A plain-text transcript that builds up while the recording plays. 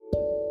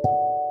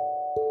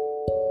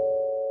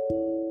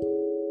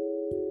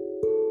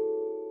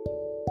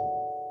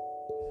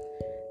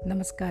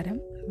നമസ്കാരം.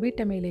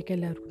 വീട്ടമ്മയിലേക്ക്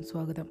എല്ലാവർക്കും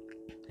സ്വാഗതം.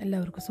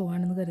 എല്ലാവർക്കും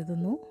സുഖമാണെന്ന്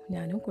കരുതുന്നു.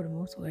 ഞാനും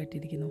കുടുംബവും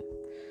സുഖമായിട്ടിരിക്കുന്നു.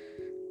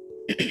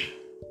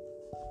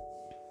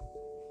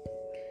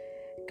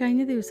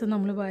 കഴിഞ്ഞ ദിവസം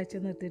നമ്മൾ വായിച്ച്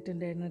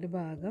നിർത്തിയിട്ടുണ്ടായിരുന്നൊരു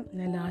ഭാഗം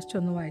ഞാൻ ലാസ്റ്റ്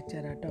ഒന്ന് വായിച്ചു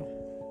തരാം കേട്ടോ.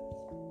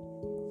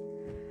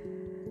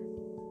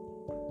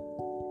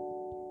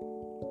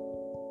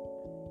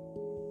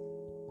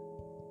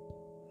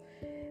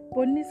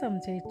 പൊന്നി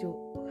സംശയിച്ചു,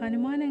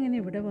 ഹനുമാൻ എങ്ങനെ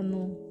ഇവിടെ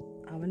വന്നു?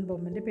 അവൻ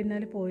ബൊമ്മൻ്റെ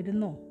പിന്നാലെ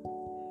പോയിരുന്നോ?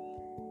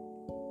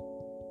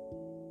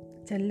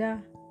 ചെല്ല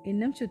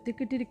ഇന്നും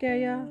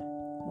ചുറ്റിക്കിട്ടിരിക്കായ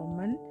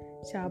ബൊമ്മൻ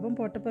ശാപം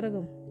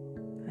പോട്ടപ്പിറകും,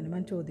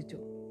 ഹനുമാൻ ചോദിച്ചു.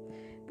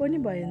 പൊന്നി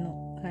ഭയന്നു.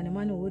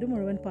 ഹനുമാൻ ഊര്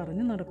മുഴുവൻ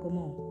പറഞ്ഞു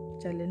നടക്കുമോ?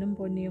 ചെല്ലനും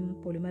പൊന്നിയും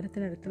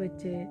പുളിമരത്തിനടുത്ത്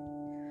വെച്ച്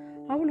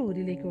അവൾ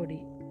ഊരിലേക്ക് ഓടി.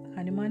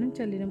 ഹനുമാനും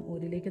ചെല്ലനും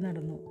ഊരിലേക്ക്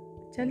നടന്നു.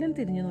 ചെല്ലൻ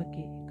തിരിഞ്ഞു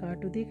നോക്കി.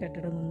 കാട്ടുതീ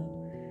കെട്ടടങ്ങുന്നു.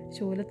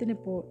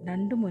 ശൂലത്തിനിപ്പോൾ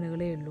 2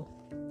 മുനകളേ ഉള്ളൂ.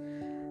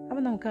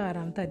 അപ്പം നമുക്ക്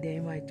 6ാമത്തെ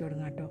അധ്യായം വായിച്ചു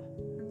തുടങ്ങാം കേട്ടോ.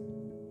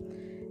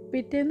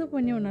 പിറ്റേന്ന്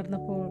പൊന്നി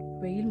ഉണർന്നപ്പോൾ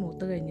വെയിൽ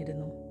മൂത്ത്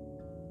കഴിഞ്ഞിരുന്നു.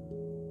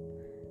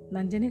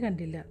 നഞ്ചനെ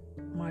കണ്ടില്ല.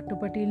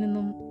 മാട്ടുപട്ടിയിൽ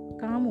നിന്നും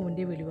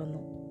കാമുവിൻ്റെ വിളി വന്നു.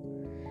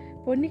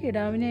 പൊന്നി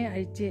കിടാവിനെ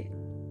അഴിച്ച്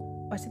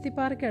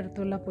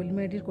വസത്തിപ്പാറയ്ക്കടുത്തുള്ള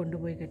പുൽമേടിൽ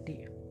കൊണ്ടുപോയി കെട്ടി.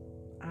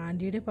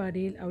 ആൻറ്റിയുടെ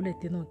പാടിയിൽ അവൾ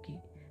എത്തി നോക്കി.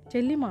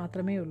 ചെല്ലി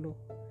മാത്രമേ ഉള്ളൂ.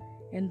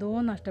 എന്തോ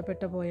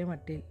നഷ്ടപ്പെട്ട പോയ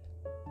മട്ടിൽ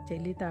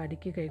ചെല്ലി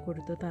താടിക്ക് കൈ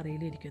കൊടുത്ത്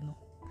തറയിലിരിക്കുന്നു.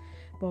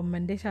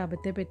 ബൊമ്മൻ്റെ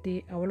ശാപത്തെപ്പറ്റി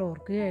അവൾ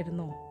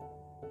ഓർക്കുകയായിരുന്നോ?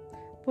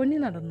 പൊന്നി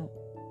നടന്നു.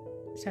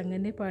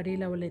 ശങ്കൻ്റെ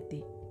പാടിയിൽ അവൾ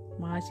എത്തി.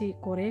 മാഷി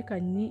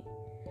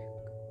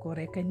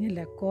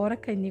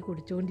കോറക്കഞ്ഞി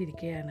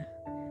കുടിച്ചുകൊണ്ടിരിക്കുകയാണ്.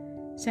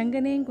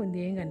 ശങ്കനെയും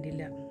കുന്തിയെയും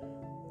കണ്ടില്ല.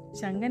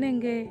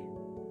 ശങ്കനെങ്കേ?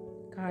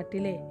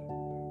 കാട്ടിലെ.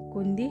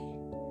 കുന്തി?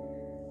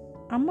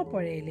 അമ്മ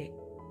പുഴയിലെ,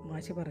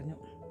 മാഷി പറഞ്ഞു.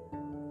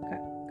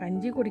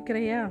 കഞ്ചി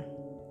കുടിക്കറയാ?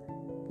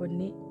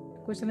 പൊന്നി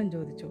കുശലം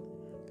ചോദിച്ചു.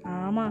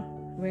 ആമാ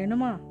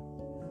വേണുമാ?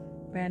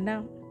 വേണ്ട,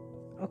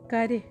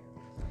 ഒക്കാരെ.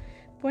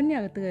 പൊന്നി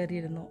അകത്ത്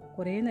കയറിയിരുന്നു.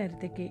 കുറേ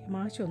നേരത്തേക്ക്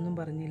മാഷി ഒന്നും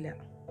പറഞ്ഞില്ല.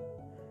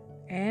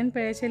 ഏൻ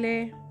പേശലേ?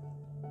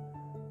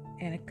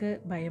 എനിക്ക്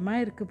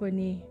ഭയമായിരിക്കു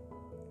പൊന്നി.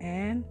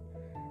 ഏൻ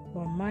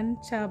ബൊമ്മൻ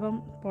ശാപം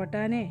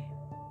പോട്ടാനേ?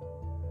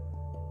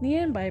 നീ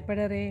ഏൻ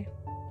ഭയപ്പെടറേ?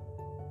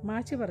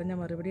 മാച്ചി പറഞ്ഞ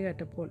മറുപടി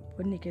കേട്ടപ്പോൾ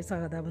പൊന്നിക്ക്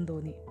സഹതാപം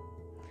തോന്നി.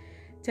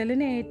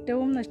 ചെല്ലനെ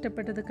ഏറ്റവും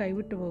നഷ്ടപ്പെട്ടത്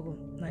കൈവിട്ടു പോകും,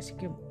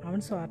 നശിക്കും.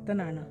 അവൻ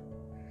സ്വാർത്ഥനാണ്,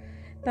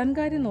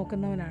 തൻകാര്യം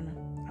നോക്കുന്നവനാണ്.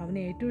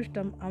 അവന് ഏറ്റവും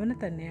ഇഷ്ടം അവനെ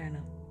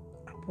തന്നെയാണ്.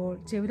 അപ്പോൾ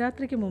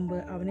ശിവരാത്രിക്ക് മുമ്പ്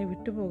അവനെ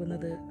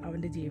വിട്ടുപോകുന്നത്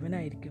അവൻ്റെ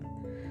ജീവനായിരിക്കും.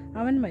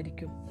 അവൻ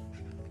മരിക്കും.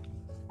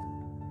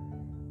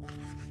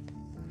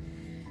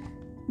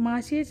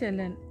 മാഷിയെ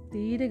ചെല്ലാൻ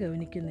തീരെ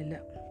ഗവനിക്കുന്നില്ല.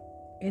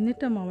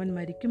 എന്നിട്ടും അവൻ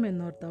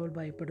മരിക്കുമെന്നോർത്ത് അവൾ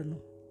ഭയപ്പെടുന്നു.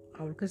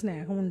 അവൾക്ക്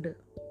സ്നേഹമുണ്ട്.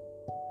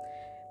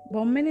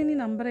 ബൊമ്മനെ നീ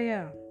നമ്പറയാ?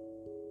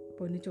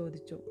 പൊന്നി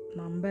ചോദിച്ചു.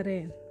 നമ്പരേ?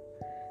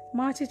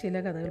 മാഷി ചില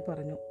കഥകൾ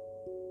പറഞ്ഞു.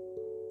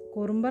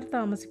 കുറുമ്പർ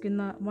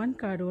താമസിക്കുന്ന വൻ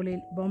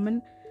കാടുകളിൽ ബൊമ്മൻ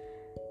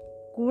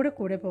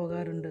കൂടെ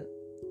പോകാറുണ്ട്.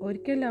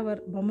 ഒരിക്കൽ അവർ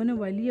ബൊമ്മന്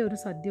വലിയൊരു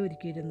സദ്യ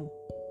ഒരുക്കിയിരുന്നു.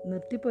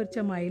 നിർത്തിപ്പൊരിച്ച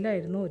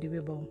മയിലായിരുന്നു ഒരു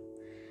വിഭവം.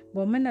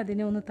 ബൊമ്മൻ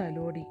അതിനെ ഒന്ന്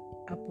തലോടി.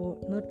 അപ്പോൾ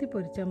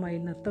നിർത്തിപ്പൊരിച്ച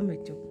മയിൽ നൃത്തം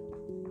വെച്ചു.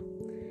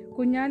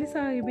 കുഞ്ഞാലി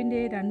സാഹിബിൻ്റെ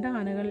 2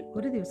 ആനകൾ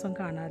ഒരു ദിവസം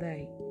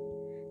കാണാതായി.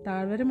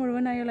 താഴ്വര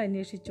മുഴുവൻ അയാൾ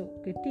അന്വേഷിച്ചു.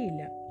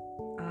 കിട്ടിയില്ല.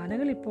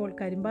 ആനകൾ ഇപ്പോൾ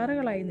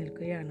കരിമ്പാറകളായി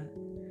നിൽക്കുകയാണ്.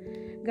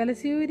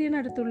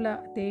 ഗലസിയൂരിനടുത്തുള്ള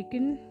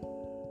തേക്കിൻ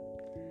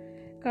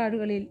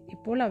കാടുകളിൽ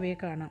ഇപ്പോൾ അവയെ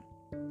കാണാം.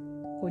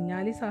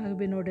 കുഞ്ഞാലി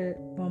സാഹിബിനോട്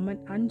ബൊമ്മൻ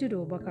 5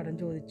 രൂപ കടം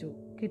ചോദിച്ചു.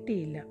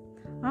 കിട്ടിയില്ല.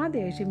 ആ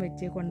ദേഷ്യം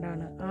വെച്ച്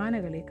കൊണ്ടാണ്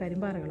ആനകളെ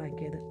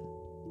കരിമ്പാറകളാക്കിയത്.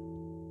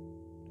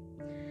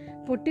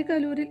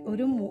 പൊട്ടിക്കലൂരിൽ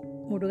ഒരു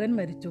മുടുകൻ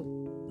മരിച്ചു.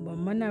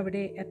 ബൊമ്മൻ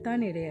അവിടെ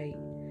എത്താനിടയായി.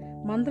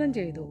 മന്ത്രം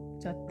ചെയ്തു.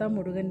 ചത്ത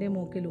മുടുകൻ്റെ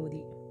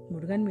മൂക്കിലൂതി.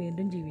 മുടുകൻ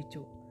വീണ്ടും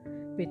ജീവിച്ചു.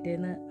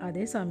 പിറ്റേന്ന്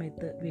അതേ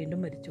സമയത്ത് വീണ്ടും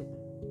മരിച്ചു.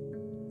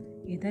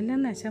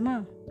 ഇതെല്ലാം നശമാ?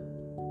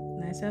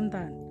 നശം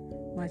താൻ,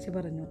 മാഷി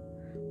പറഞ്ഞു.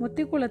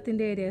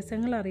 മുത്തിക്കുളത്തിൻ്റെ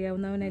രഹസ്യങ്ങൾ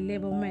അറിയാവുന്നവനല്ലേ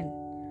ബൊമ്മൻ?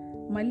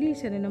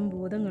 മല്ലീശ്വരനും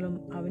ഭൂതങ്ങളും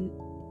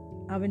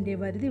അവൻ്റെ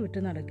വരുതി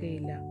വിട്ട്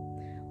നടക്കുകയില്ല.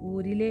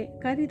 ഊരിലെ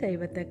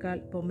കരിദൈവത്തെക്കാൾ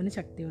ബൊമ്മന്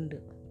ശക്തിയുണ്ട്.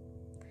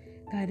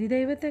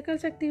 കരിദൈവത്തേക്കാൾ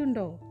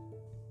ശക്തിയുണ്ടോ?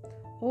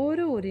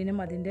 ഓരോ ഊരിനും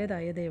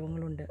അതിൻ്റേതായ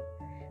ദൈവങ്ങളുണ്ട്.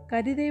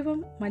 കരിദൈവം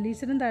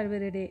മല്ലീശ്വരൻ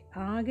താഴ്വരയുടെ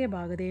ആകെ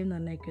ഭാഗതയും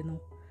നിർണ്ണയിക്കുന്നു.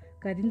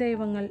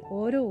 കരിദൈവങ്ങൾ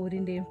ഓരോ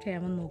ഊരിൻ്റെയും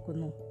ക്ഷേമം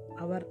നോക്കുന്നു.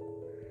 അവർ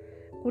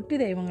കുട്ടി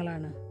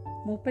ദൈവങ്ങളാണ്.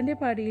 മൂപ്പൻ്റെ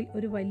പാടിയിൽ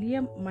ഒരു വലിയ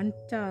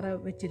മൺചാറ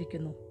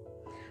വെച്ചിരിക്കുന്നു.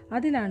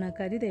 അതിലാണ്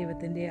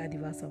കരിദൈവത്തിൻ്റെ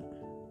അധിവാസം.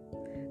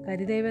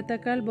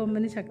 കരിദൈവത്തേക്കാൾ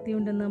ബൊമ്മന്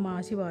ശക്തിയുണ്ടെന്ന്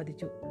മാഷി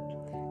വാദിച്ചു.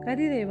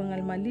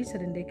 കരിദൈവങ്ങൾ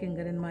മല്ലീശ്വരൻ്റെ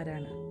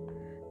കിങ്കരന്മാരാണ്.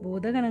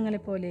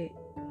 ഭൂതഗണങ്ങളെപ്പോലെ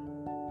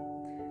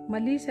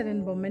മല്ലീശ്വരൻ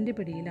ബൊമ്മൻ്റെ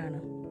പിടിയിലാണ്.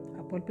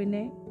 അപ്പോൾ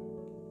പിന്നെ?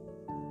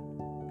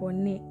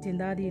 പൊന്നി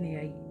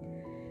ചിന്താധീനയായി.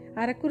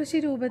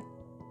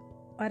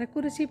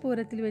 അരക്കുറിശി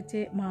പൂരത്തിൽ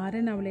വെച്ച്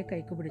മാരൻ അവളെ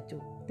കൈക്കുപിടിച്ചു.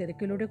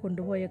 തിരക്കിലൂടെ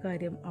കൊണ്ടുപോയ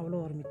കാര്യം അവൾ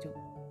ഓർമ്മിച്ചു.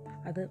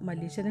 അത്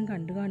മല്ലീശ്വരൻ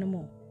കണ്ടു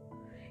കാണുമോ?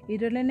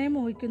 ഇരുളനെ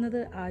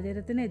മോഹിക്കുന്നത്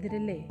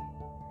ആചാരത്തിനെതിരല്ലേ?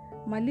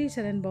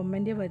 മല്ലീശ്വരൻ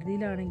ബൊമ്മൻ്റെ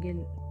വരുതിയിലാണെങ്കിൽ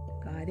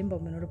കാര്യം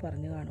ബൊമ്മനോട്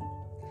പറഞ്ഞു കാണും.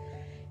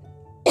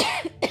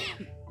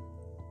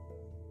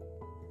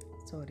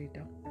 സോറി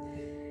കേട്ടോ.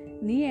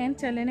 നീ ഏൻ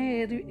ചെല്ലനെ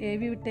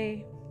ഏവി വിട്ടേ?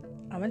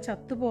 അവൻ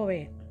ചത്തുപോവേ,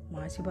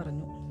 മാഷി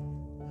പറഞ്ഞു.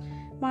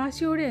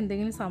 മാഷിയോട്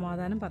എന്തെങ്കിലും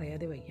സമാധാനം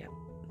പറയാതെ വയ്യ.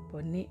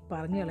 പൊന്നി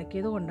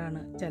പറഞ്ഞിളക്കിയത് കൊണ്ടാണ്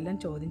ചെല്ലൻ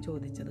ചോദ്യം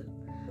ചോദിച്ചത്.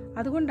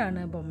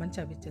 അതുകൊണ്ടാണ് ബൊമ്മൻ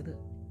ശപിച്ചത്.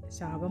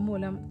 ശാപം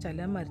മൂലം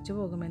ചെല്ലൻ മരിച്ചു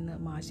പോകുമെന്ന്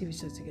മാഷി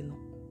വിശ്വസിക്കുന്നു.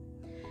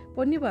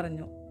 പൊന്നി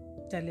പറഞ്ഞു,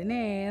 ചെല്ലനെ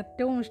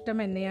ഏറ്റവും ഇഷ്ടം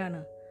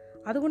എന്നെയാണ്,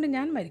 അതുകൊണ്ട്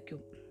ഞാൻ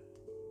മരിക്കും.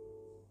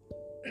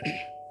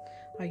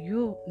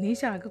 അയ്യോ, നീ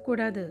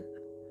ശാകക്കൂടാതെ.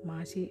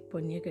 മാഷി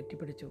പൊന്നിയെ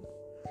കെട്ടിപ്പിടിച്ചു.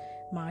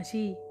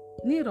 മാഷി,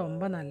 നീ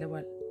ரொம்ப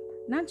നല്ലവൾ.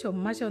 ഞാൻ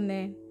ചുമ്മാ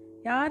ചൊന്നേ,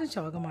 യാരും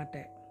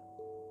ശോകമാട്ടെ.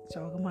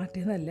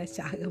 ശോകമാട്ടേന്നല്ല,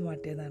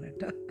 ശാകമാട്ടേന്നാണ്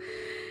കേട്ടോ.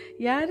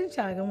 യാരും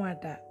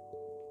ശാകമാട്ട,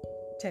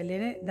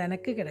 ചെല്ലനെ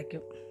ധനക്ക്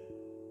കിടക്കും.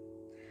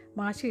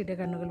 മാഷിയുടെ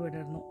കണ്ണുകൾ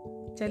വിടർന്നു.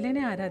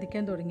 ചെല്ലനെ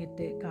ആരാധിക്കാൻ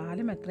തുടങ്ങിയിട്ട്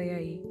കാലം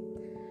എത്രയായി?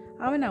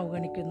 അവൻ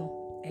അവഗണിക്കുന്നു.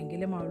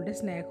 എങ്കിലും അവളുടെ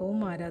സ്നേഹവും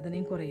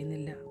ആരാധനയും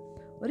കുറയുന്നില്ല.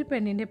 ഒരു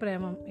പെണ്ണിൻ്റെ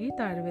പ്രേമം ഈ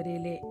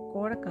താഴ്വരയിലെ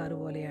കോഴക്കാറ്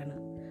പോലെയാണ്.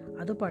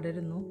 അത്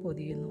പടരുന്നു,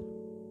 പൊതിയുന്നു.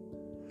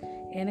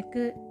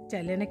 എനിക്ക്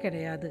ചെല്ലനെ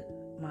കിടയാത്,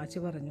 മാഷി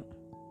പറഞ്ഞു.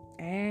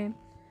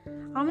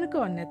 അവനക്ക്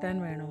വന്നെത്താൻ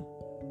വേണോ?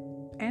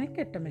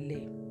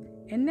 എനിക്കിട്ടമില്ലേ,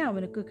 എന്നെ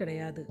അവനക്ക്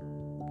കിടയാത്,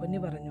 പൊന്നി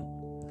പറഞ്ഞു.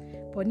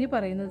 പൊന്നി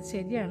പറയുന്നത്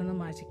ശരിയാണെന്ന്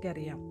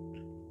മാഷിക്കറിയാം.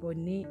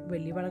 പൊന്നി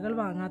വെള്ളിവളകൾ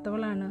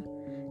വാങ്ങാത്തവളാണ്.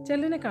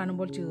 ചെല്ലനെ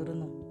കാണുമ്പോൾ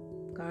ചീറുന്നു.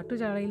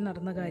 കാട്ടുചാളയിൽ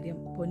നടന്ന കാര്യം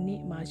പൊന്നി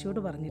മാഷിയോട്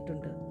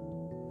പറഞ്ഞിട്ടുണ്ട്.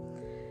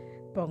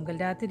 പൊങ്കൽ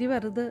രാത്രി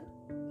വെറുതെ,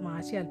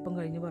 മാഷി അല്പം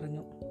കഴിഞ്ഞു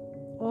പറഞ്ഞു.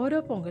 ഓരോ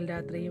പൊങ്കൽ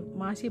രാത്രിയും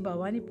മാഷി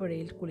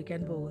ഭവാനിപ്പുഴയിൽ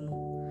കുളിക്കാൻ പോകുന്നു.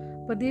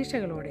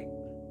 പ്രതീക്ഷകളോടെ,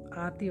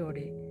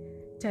 ആർത്തിയോടെ.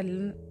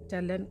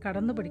 ചെല്ലൻ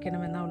കടന്നു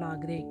പിടിക്കണമെന്ന് അവൾ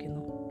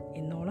ആഗ്രഹിക്കുന്നു.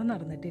 ഇന്നോളം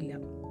നടന്നിട്ടില്ല.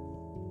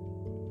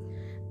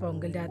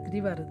 പൊങ്കൽ രാത്രി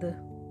വെറുതെ,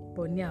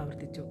 പൊന്നി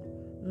ആവർത്തിച്ചു.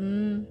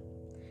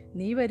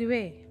 നീ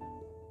വരുവേ?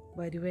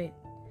 വരുവേ.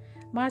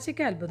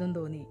 മാഷിക്ക് അത്ഭുതം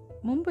തോന്നി.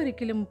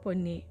 മുമ്പൊരിക്കലും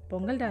പൊന്നി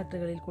പൊങ്കൽ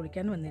രാത്രികളിൽ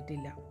കുളിക്കാൻ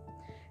വന്നിട്ടില്ല.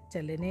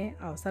 ചെല്ലനെ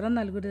അവസരം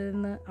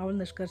നൽകരുതെന്ന് അവൾ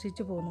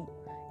നിഷ്കർഷിച്ചു പോന്നു.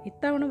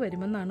 ഇത്തവണ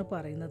വരുമെന്നാണ്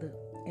പറയുന്നത്.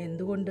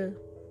 എന്തുകൊണ്ട്?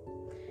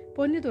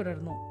 പൊന്നി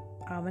തുടർന്നു.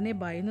 അവനെ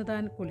ഭയന്നു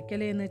താൻ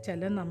കുളിക്കലേന്ന്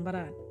ചെല്ലൻ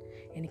നമ്പറാൻ.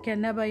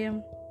 എനിക്കെന്നാ ഭയം?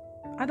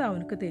 അത്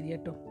അവനക്ക്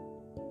തെരിയട്ടോ.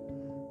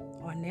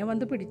 ഒന്നെ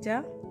വന്ന് പിടിച്ച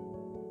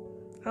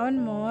അവൻ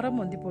മോറം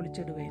മൊന്തി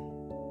പൊളിച്ചിടുവേൻ.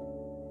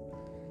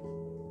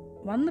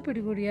 വന്ന്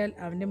പിടികൂടിയാൽ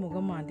അവൻ്റെ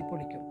മുഖം മാന്തി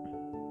പൊളിക്കും.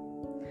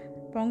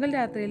 പൊങ്കൽ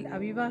രാത്രിയിൽ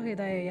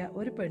അവിവാഹിതയായ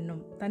ഒരു പെണ്ണും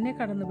തന്നെ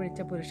കടന്നു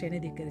പിടിച്ച പുരുഷനെ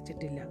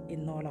ധിക്കരിച്ചിട്ടില്ല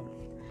ഇന്നോളം.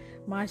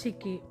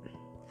 മാഷിക്ക്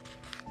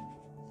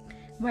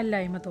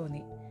വല്ലായ്മ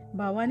തോന്നി.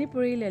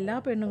 ഭവാനിപ്പുഴയിൽ എല്ലാ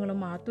പെണ്ണുങ്ങളും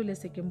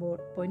ആത്തുല്ലസിക്കുമ്പോൾ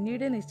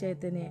പൊന്നിയുടെ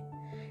നിശ്ചയത്തിന്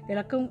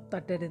ഇളക്കം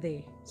തട്ടരുതേ.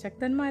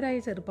 ശക്തന്മാരായ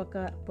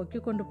ചെറുപ്പക്കാർ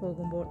പൊക്കിക്കൊണ്ടു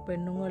പോകുമ്പോൾ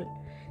പെണ്ണുങ്ങൾ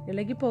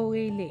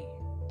ഇളകിപ്പോവുകയില്ലേ?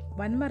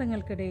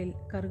 വൻമരങ്ങൾക്കിടയിൽ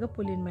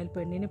കറുകപ്പുല്ലിന്മേൽ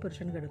പെണ്ണിനെ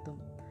പുരുഷൻ കെടുത്തും.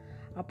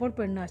 അപ്പോൾ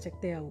പെണ്ണ്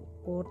അശക്തയാവും,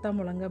 ഓർത്ത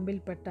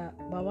മുളങ്കമ്പിൽപ്പെട്ട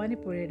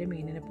ഭവാനിപ്പുഴയുടെ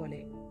മീനിനെ പോലെ.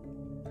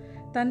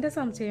 തൻ്റെ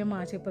സംശയം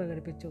മാഷി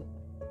പ്രകടിപ്പിച്ചു.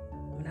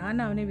 ഞാൻ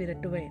അവനെ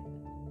വിരട്ടുവേൻ,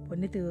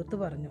 പൊന്നി തീർത്തു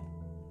പറഞ്ഞു.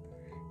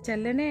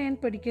 ചെല്ലനെ ഞാൻ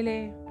പിടിക്കലേ?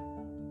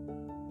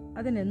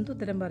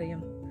 അതിനെന്തുത്തരം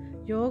പറയും?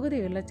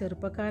 യോഗ്യതയുള്ള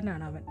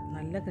ചെറുപ്പക്കാരനാണ് അവൻ,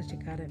 നല്ല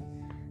കൃഷിക്കാരൻ.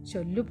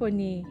 ചൊല്ലു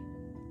പൊന്നി,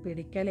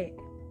 പിടിക്കലേ.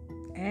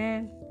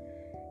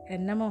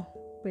 എന്നമോ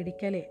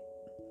പിടിക്കലേ,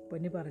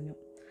 പൊന്നി പറഞ്ഞു.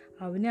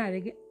 അവന്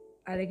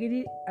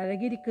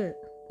അഴകിരിക്ക്,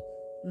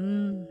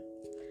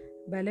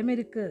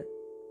 ബലമിരിക്ക്.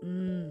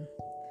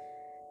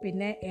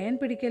 പിന്നെ ഏൻ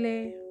പിടിക്കലേ?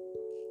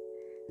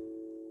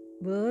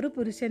 വേറു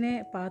പുരുഷനെ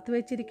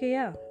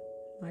പാത്തുവെച്ചിരിക്കയാ?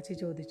 മാച്ചി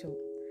ചോദിച്ചു.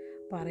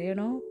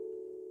 പറയണോ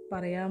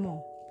പറയാമോ?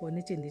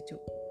 പൊന്നി ചിന്തിച്ചു.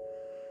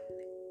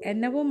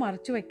 എന്നവോ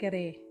മറച്ചു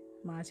വയ്ക്കറേ,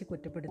 മാച്ചി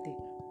കുറ്റപ്പെടുത്തി.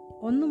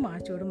 ഒന്നും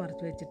മാച്ചിയോട്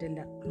മറച്ചു വെച്ചിട്ടില്ല,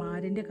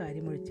 മാരിൻ്റെ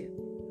കാര്യമൊഴിച്ച്.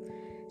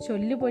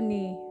 ചൊല്ലു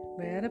പൊന്നി,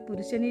 വേറെ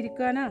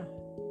പുരുഷനിരിക്കാനാ?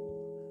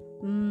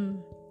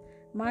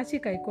 മാഷി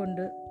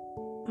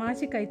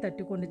കൈ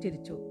തട്ടിക്കൊണ്ട്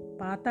ചിരിച്ചു.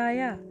 പാത്തായ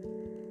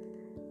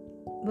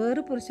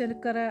വേറു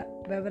പുരുഷനുക്കറ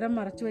വിവരം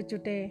മറച്ചു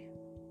വെച്ചുട്ടേ.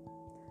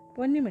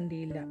 പൊന്നി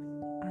മിണ്ടിയില്ല.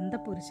 അന്ത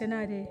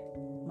പുരുഷനാര്?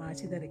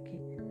 മാഷി തിരക്കി.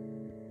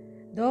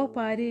 ദോ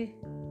പാര്.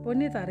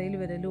 പൊന്നി തറയിൽ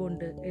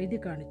വിരലുകൊണ്ട് എഴുതി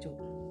കാണിച്ചു.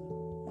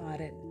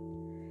 മാരൻ.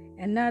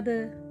 എന്നാത്?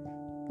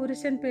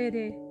 പുരുഷൻ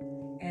പേര്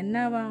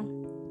എന്നാവാം?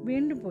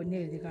 വീണ്ടും പൊന്നി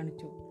എഴുതി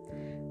കാണിച്ചു.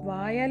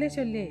 വായാലെ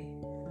ചൊല്ലേ,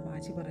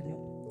 മാഷി പറഞ്ഞു.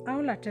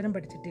 അവൾ അക്ഷരം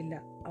പഠിച്ചിട്ടില്ല.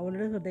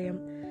 അവളുടെ ഹൃദയം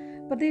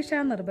പ്രതീക്ഷാ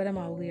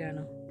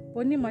നിർഭരമാവുകയാണ്.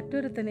 പൊന്നി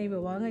മറ്റൊരുത്തനെ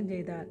വിവാഹം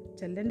ചെയ്താൽ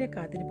ചെല്ലൻ്റെ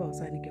കാത്തിരിപ്പ്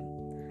അവസാനിക്കും.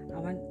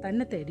 അവൻ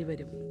തന്നെ തേടി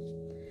വരും.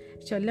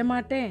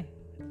 ചൊല്ലമാട്ടേൻ,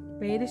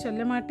 പേര്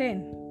ചൊല്ലമാട്ടേൻ.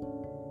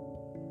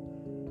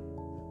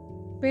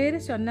 പേര്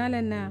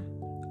ചൊന്നാലെന്നാ?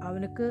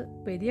 അവനുക്ക്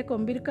പെരിയ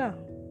കൊമ്പിരിക്ക?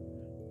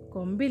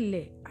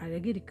 കൊമ്പില്ലേ,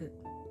 അഴകിരിക്ക്.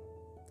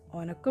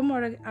 ഉനക്കും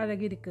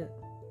അഴകിരിക്ക്.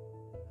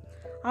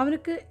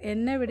 അവനുക്ക്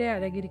എന്നെവിടെ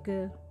അഴകിരിക്ക്?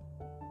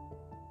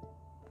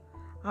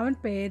 അവൻ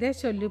പേരെ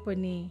ചൊല്ലു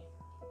പൊന്നി.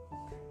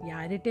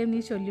 യാരിട്ടേം നീ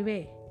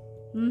ചൊല്ലുവേ?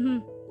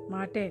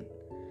 മാട്ടേൻ.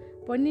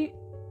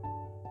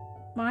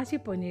 മാഷി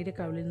പൊന്നിയുടെ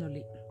കവിളിൽ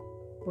നുള്ളി.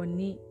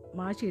 പൊന്നി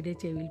മാഷിയുടെ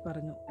ചെവിയിൽ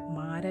പറഞ്ഞു.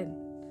 മാരൻ.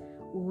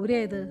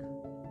 ഊരേത്?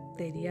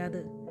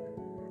 തെരിയാത്.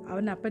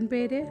 അവൻ അപ്പൻ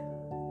പേര്?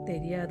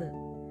 തെരിയാത്.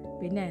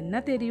 പിന്നെ എന്നാ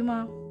തെരിയുമാ?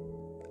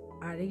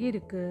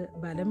 അഴകിരിക്ക്,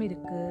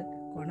 ബലമിരിക്ക്,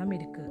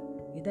 ഗുണമിരിക്ക്,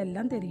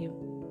 ഇതെല്ലാം തെരിയും.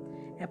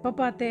 എപ്പ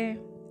പാത്തേ?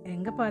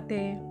 എങ്ക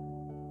പാത്തേ?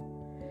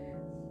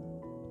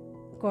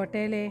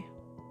 കോട്ടയിലെ.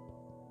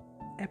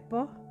 എപ്പോ?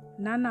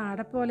 ഞാൻ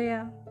നാടെ പോലെയാ?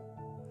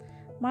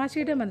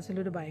 മാഷിയുടെ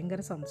മനസ്സിലൊരു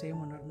ഭയങ്കര സംശയം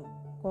ഉണർന്നു.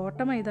 കോട്ട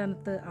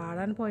മൈതാനത്ത്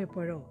ആടാൻ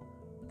പോയപ്പോഴോ?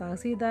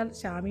 തഹസീൽദാർ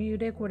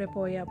ഷാമിയുടെ കൂടെ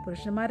പോയ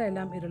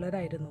പുരുഷന്മാരെല്ലാം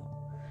ഇരുളരായിരുന്നു.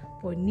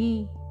 പൊന്നി.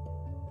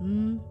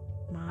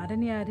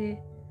 മാരൻ ആര്?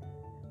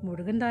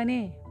 മുരുകൻ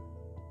താനേ?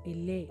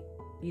 ഇല്ലേ,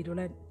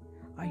 ഇരുളൻ.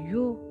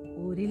 അയ്യോ,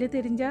 ഊരിലെ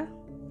തെരിഞ്ച?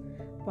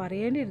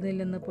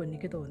 പറയേണ്ടിയിരുന്നില്ലെന്ന്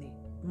പൊന്നിക്ക് തോന്നി.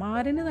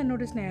 മാരന്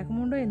തന്നോട്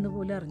സ്നേഹമുണ്ടോ എന്ന്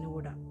പോലും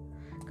അറിഞ്ഞുകൂടാ.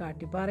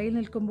 കാട്ടിപ്പാറയിൽ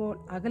നിൽക്കുമ്പോൾ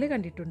അകലെ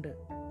കണ്ടിട്ടുണ്ട്.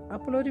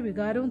 അപ്പോൾ ഒരു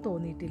വികാരവും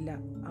തോന്നിയിട്ടില്ല.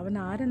 അവൻ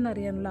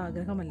ആരെന്നറിയാനുള്ള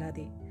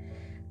ആഗ്രഹമല്ലാതെ.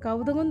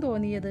 കൗതുകം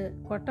തോന്നിയത്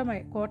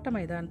കോട്ട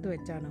മൈതാനത്ത്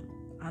വെച്ചാണ്.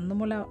 അന്നു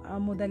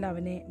മുതൽ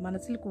അവനെ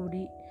മനസ്സിൽ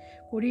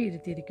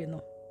കുടിയിരുത്തിയിരിക്കുന്നു.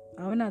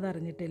 അവൻ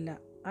അതറിഞ്ഞിട്ടില്ല.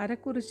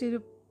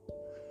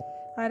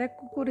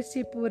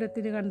 അരക്കുറിശി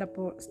പൂരത്തിന്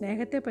കണ്ടപ്പോൾ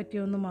സ്നേഹത്തെ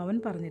പറ്റിയൊന്നും അവൻ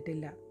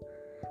പറഞ്ഞിട്ടില്ല.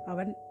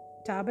 അവൻ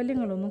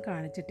ചാബല്യങ്ങളൊന്നും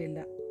കാണിച്ചിട്ടില്ല.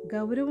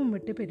 ഗൗരവം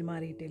വിട്ട്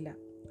പെരുമാറിയിട്ടില്ല.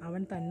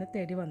 അവൻ തന്നെ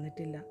തേടി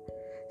വന്നിട്ടില്ല.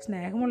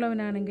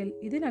 സ്നേഹമുള്ളവനാണെങ്കിൽ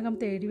ഇതിനകം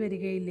തേടി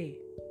വരികയില്ലേ?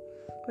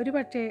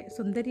 ഒരുപക്ഷെ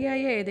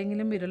സുന്ദരിയായ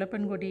ഏതെങ്കിലും വിരള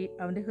പെൺകൊടി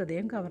അവൻ്റെ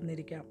ഹൃദയം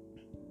കവർന്നിരിക്കാം.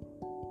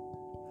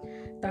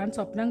 താൻ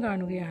സ്വപ്നം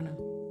കാണുകയാണ്.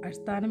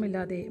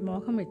 അടിസ്ഥാനമില്ലാതെ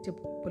മോഹം വെച്ച്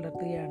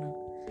പുലർത്തുകയാണ്.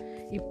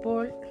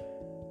 ഇപ്പോൾ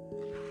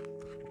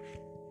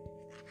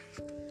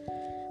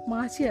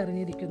മാഷി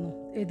അറിഞ്ഞിരിക്കുന്നു,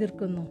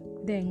 എതിർക്കുന്നു.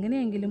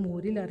 ഇതെങ്ങനെയെങ്കിലും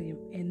ഊരിലറിയും.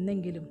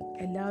 എന്നെങ്കിലും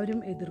എല്ലാവരും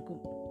എതിർക്കും.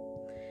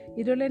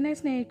 ഇരുളനെ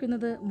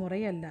സ്നേഹിക്കുന്നത്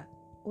മുറയല്ല.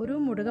 ഒരു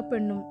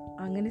മുടുകപ്പെണ്ണും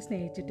അങ്ങനെ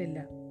സ്നേഹിച്ചിട്ടില്ല.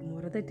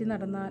 മുറ തെറ്റി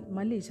നടന്നാൽ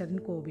മല്ലീശ്വരൻ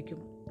കോപിക്കും.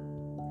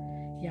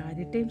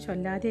 യാരിട്ടേയും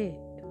ചൊല്ലാതെ,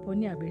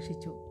 പൊന്നി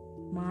അപേക്ഷിച്ചു.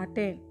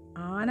 മാട്ടേൻ,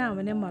 ആന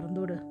അവനെ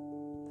മറന്നൂട്,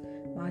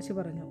 മാഷി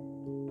പറഞ്ഞു.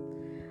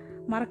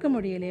 മറക്ക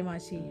മുടിയല്ലേ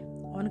മാഷി?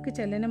 ഉനക്ക്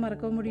ചെല്ലനെ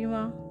മറക്ക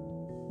മുടിയുമാ?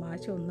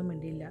 മാഷി ഒന്നും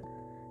മിണ്ടിയില്ല.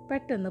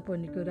 പെട്ടെന്ന്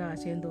പൊന്നിക്കൊരു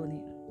ആശയം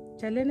തോന്നി.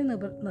 ചെല്ലനെ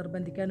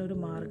നിർബന്ധിക്കാൻ ഒരു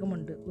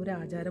മാർഗമുണ്ട്, ഒരു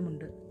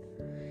ആചാരമുണ്ട്.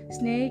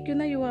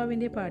 സ്നേഹിക്കുന്ന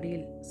യുവാവിൻ്റെ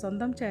പാടിയിൽ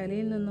സ്വന്തം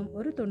ചേലയിൽ നിന്നും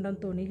ഒരു തുണ്ടം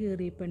തുണി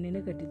കീറി പെണ്ണിന്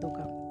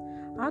കെട്ടിത്തൂക്കാം.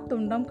 ആ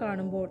തുണ്ടം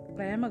കാണുമ്പോൾ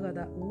പ്രേമകഥ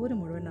ഊര്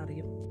മുഴുവൻ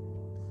അറിയും.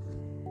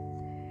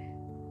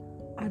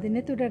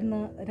 അതിനെ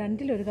തുടർന്ന്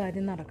രണ്ടിലൊരു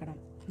കാര്യം നടക്കണം.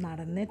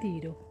 നടന്നേ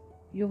തീരൂ.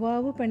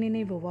 യുവാവ്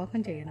പെണ്ണിനെ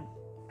വിവാഹം ചെയ്യണം.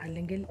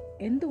 അല്ലെങ്കിൽ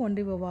എന്തുകൊണ്ട്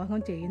വിവാഹം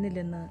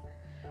ചെയ്യുന്നില്ലെന്ന്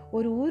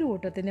ഒരു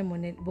ഊരുകൂട്ടത്തിൻ്റെ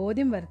മുന്നിൽ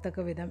ബോധ്യം വരത്തക്ക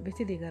വിധം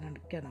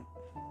വിശദീകരിക്കണം.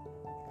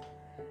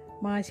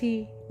 മാഷി,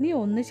 നീ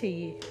ഒന്ന്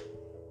ചെയ്യേ.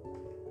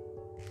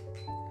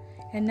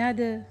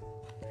 എന്നാത്?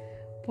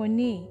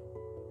 പൊന്നി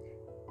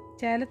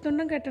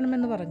ചേലത്തുണ്ടം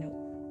കെട്ടണമെന്ന് പറഞ്ഞു.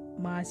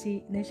 മാഷി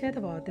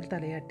നിഷേധഭാവത്തിൽ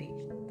തലയാട്ടി.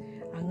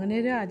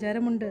 അങ്ങനെയൊരു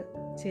ആചാരമുണ്ട്,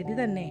 ശരി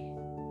തന്നെ.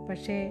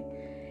 പക്ഷേ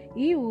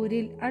ഈ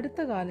ഊരിൽ അടുത്ത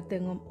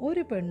കാലത്തെങ്ങും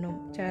ഒരു പെണ്ണും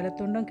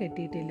ചേലത്തുണ്ടം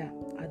കെട്ടിയിട്ടില്ല.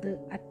 അത്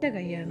അറ്റ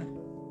കൈയാണ്.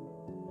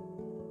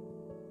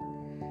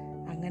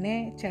 അങ്ങനെ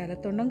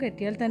ചേലത്തുണ്ടം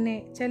കെട്ടിയാൽ തന്നെ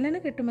ചെല്ലന്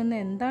കിട്ടുമെന്ന്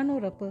എന്താണ്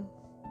ഉറപ്പ്?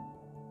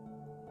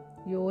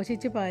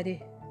 യോജിച്ച് പാര്.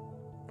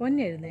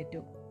 പൊന്നി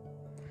എഴുന്നേറ്റു.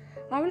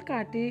 അവൾ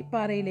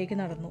കാട്ടിപ്പാറയിലേക്ക്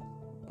നടന്നു.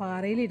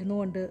 പാറയിലിരുന്നു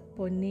കൊണ്ട്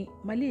പൊന്നി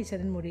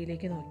മല്ലീശ്വരൻ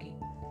മുടിയിലേക്ക് നോക്കി.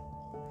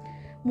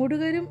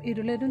 മുടുകരും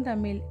ഇരുളരും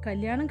തമ്മിൽ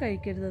കല്യാണം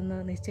കഴിക്കരുതെന്ന്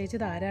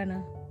നിശ്ചയിച്ചത് ആരാണ്?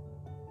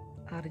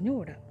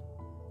 അറിഞ്ഞുകൂടാ.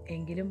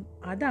 എങ്കിലും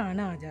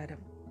അതാണ് ആചാരം.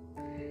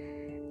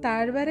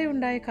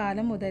 താഴ്വരയുണ്ടായ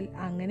കാലം മുതൽ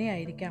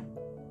അങ്ങനെയായിരിക്കാം.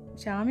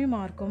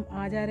 ഷാമിമാർക്കും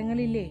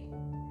ആചാരങ്ങളില്ലേ?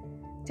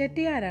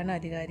 ചെട്ടിയാരാണ്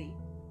അധികാരി.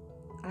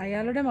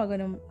 അയാളുടെ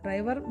മകനും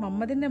ഡ്രൈവർ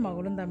മമ്മദിൻ്റെ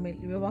മകളും തമ്മിൽ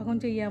വിവാഹം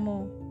ചെയ്യാമോ?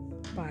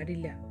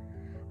 പാടില്ല.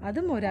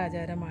 അതും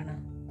ഒരാചാരമാണ്.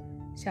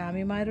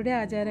 ഷാമിമാരുടെ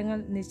ആചാരങ്ങൾ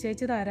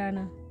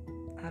നിശ്ചയിച്ചതാരാണ്?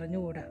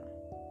 അറിഞ്ഞുകൂടാ.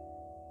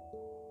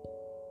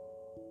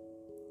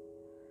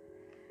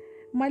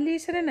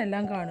 മല്ലീശ്വരൻ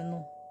എല്ലാം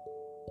കാണുന്നു.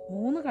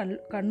 3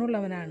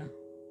 കണ്ണുള്ളവനാണ്.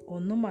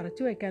 ഒന്നും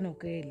മറച്ചു വയ്ക്കാൻ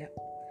ഒക്കുകയില്ല.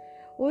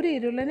 ഒരു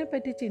ഇരുളനെ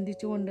പറ്റി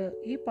ചിന്തിച്ചുകൊണ്ട്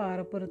ഈ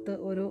പാറപ്പുറത്ത്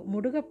ഒരു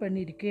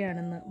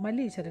മുടുകപ്പെണ്ണിരിക്കുകയാണെന്ന്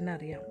മല്ലീശ്വരൻ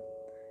അറിയാം.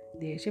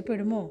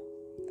 ദേഷ്യപ്പെടുമോ?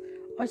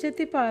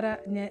 ഒശത്തിപ്പാറ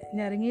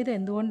ഞെരങ്ങിയത്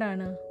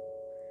എന്തുകൊണ്ടാണ്?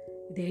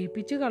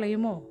 ദഹിപ്പിച്ചു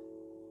കളയുമോ?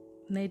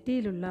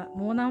 നെറ്റിയിലുള്ള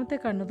 3ാമത്തെ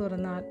കണ്ണു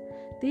തുറന്നാൽ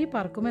തീ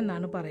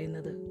പറക്കുമെന്നാണ്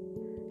പറയുന്നത്.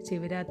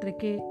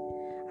 ശിവരാത്രിക്ക്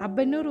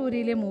അബ്ബന്നൂർ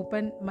ഊരിലെ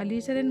മൂപ്പൻ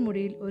മല്ലീശ്വരൻ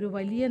മുടിയിൽ ഒരു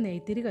വലിയ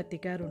നെയ്ത്തിരി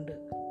കത്തിക്കാറുണ്ട്.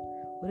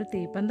 ഒരു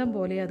തീപ്പന്തം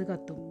പോലെ അത്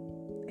കത്തും.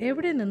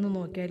 എവിടെ നിന്ന്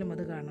നോക്കിയാലും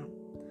അത് കാണാം.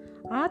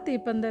 ആ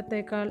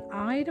തീപ്പന്തത്തേക്കാൾ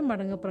 1000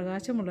 മടങ്ങ്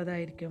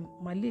പ്രകാശമുള്ളതായിരിക്കും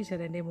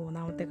മല്ലീശ്വരൻ്റെ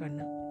 3ാമത്തെ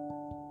കണ്ണ്.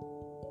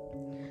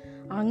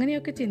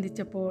 അങ്ങനെയൊക്കെ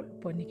ചിന്തിച്ചപ്പോൾ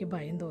പൊന്നിക്ക്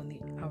ഭയം തോന്നി.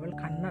 അവൾ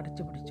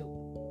കണ്ണടച്ചു പിടിച്ചു.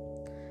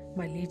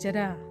 മല്ലീശ്വര,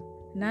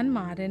 ഞാൻ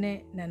മാരനെ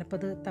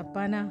നനപ്പത്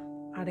തപ്പാനാ,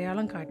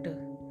 അടയാളം കാട്ട്,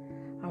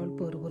 അവൾ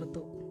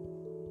പെറുപുറത്തു.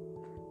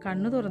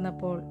 കണ്ണു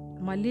തുറന്നപ്പോൾ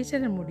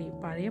മല്ലീശ്വരൻ മുടി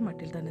പഴയ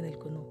മട്ടിൽ തന്നെ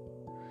നിൽക്കുന്നു.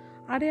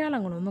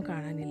 അടയാളങ്ങളൊന്നും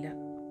കാണാനില്ല.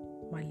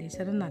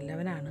 മല്ലീശ്വരൻ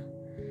നല്ലവനാണ്.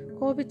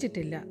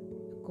 കോപിച്ചിട്ടില്ല.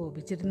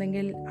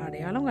 കോപിച്ചിരുന്നെങ്കിൽ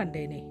അടയാളം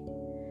കണ്ടേനെ.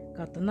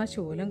 കത്തുന്ന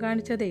ശൂലം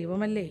കാണിച്ച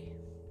ദൈവമല്ലേ.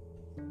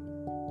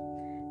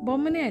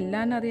 ബൊമ്മനെ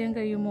എല്ലാം അറിയാൻ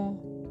കഴിയുമോ?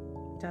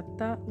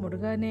 ചത്ത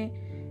മുടുകനെ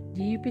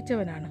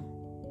ജീവിപ്പിച്ചവനാണ്.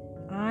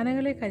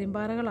 ആനകളെ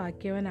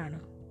കരിമ്പാറകളാക്കിയവനാണ്.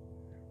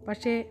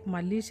 പക്ഷേ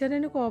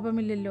മല്ലീശ്വരന്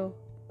കോപമില്ലല്ലോ.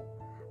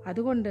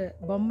 അതുകൊണ്ട്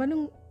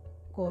ബൊമ്മനും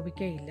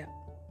കോപിക്കയില്ല.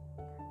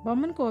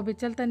 ബൊമ്മൻ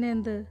കോപിച്ചാൽ തന്നെ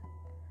എന്ത്?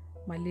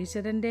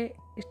 മല്ലീശ്വരൻ്റെ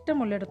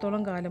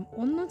ഇഷ്ടമുള്ളിടത്തോളം കാലം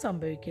ഒന്നും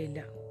സംഭവിക്കയില്ല.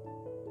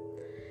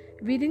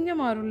 വിരിഞ്ഞ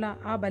മാറുള്ള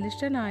ആ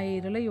ബലിഷ്ഠനായ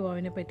ഇരുള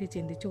യുവാവിനെ പറ്റി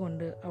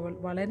ചിന്തിച്ചുകൊണ്ട് അവൾ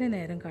വളരെ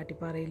നേരം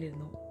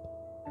കാട്ടിപ്പാറയിലിരുന്നു.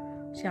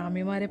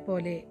 ശ്യാമിമാരെ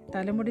പോലെ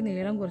തലമുടി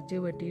നീളം കുറച്ച്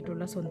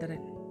വെട്ടിയിട്ടുള്ള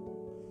സുന്ദരൻ.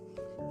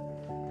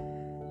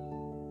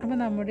 അപ്പം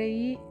നമ്മുടെ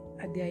ഈ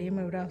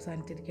അധ്യായം ഇവിടെ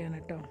അവസാനിച്ചിരിക്കുകയാണ്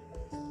കേട്ടോ.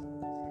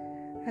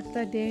 അടുത്ത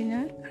അധ്യായം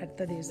ഞാൻ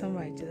അടുത്ത ദിവസം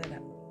വായിച്ചു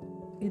തരാം.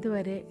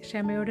 ഇതുവരെ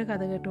ക്ഷമയോടെ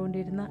കഥ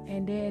കേട്ടുകൊണ്ടിരുന്ന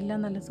എൻ്റെ എല്ലാ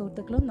നല്ല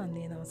സുഹൃത്തുക്കളും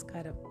നന്ദി,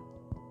 നമസ്കാരം.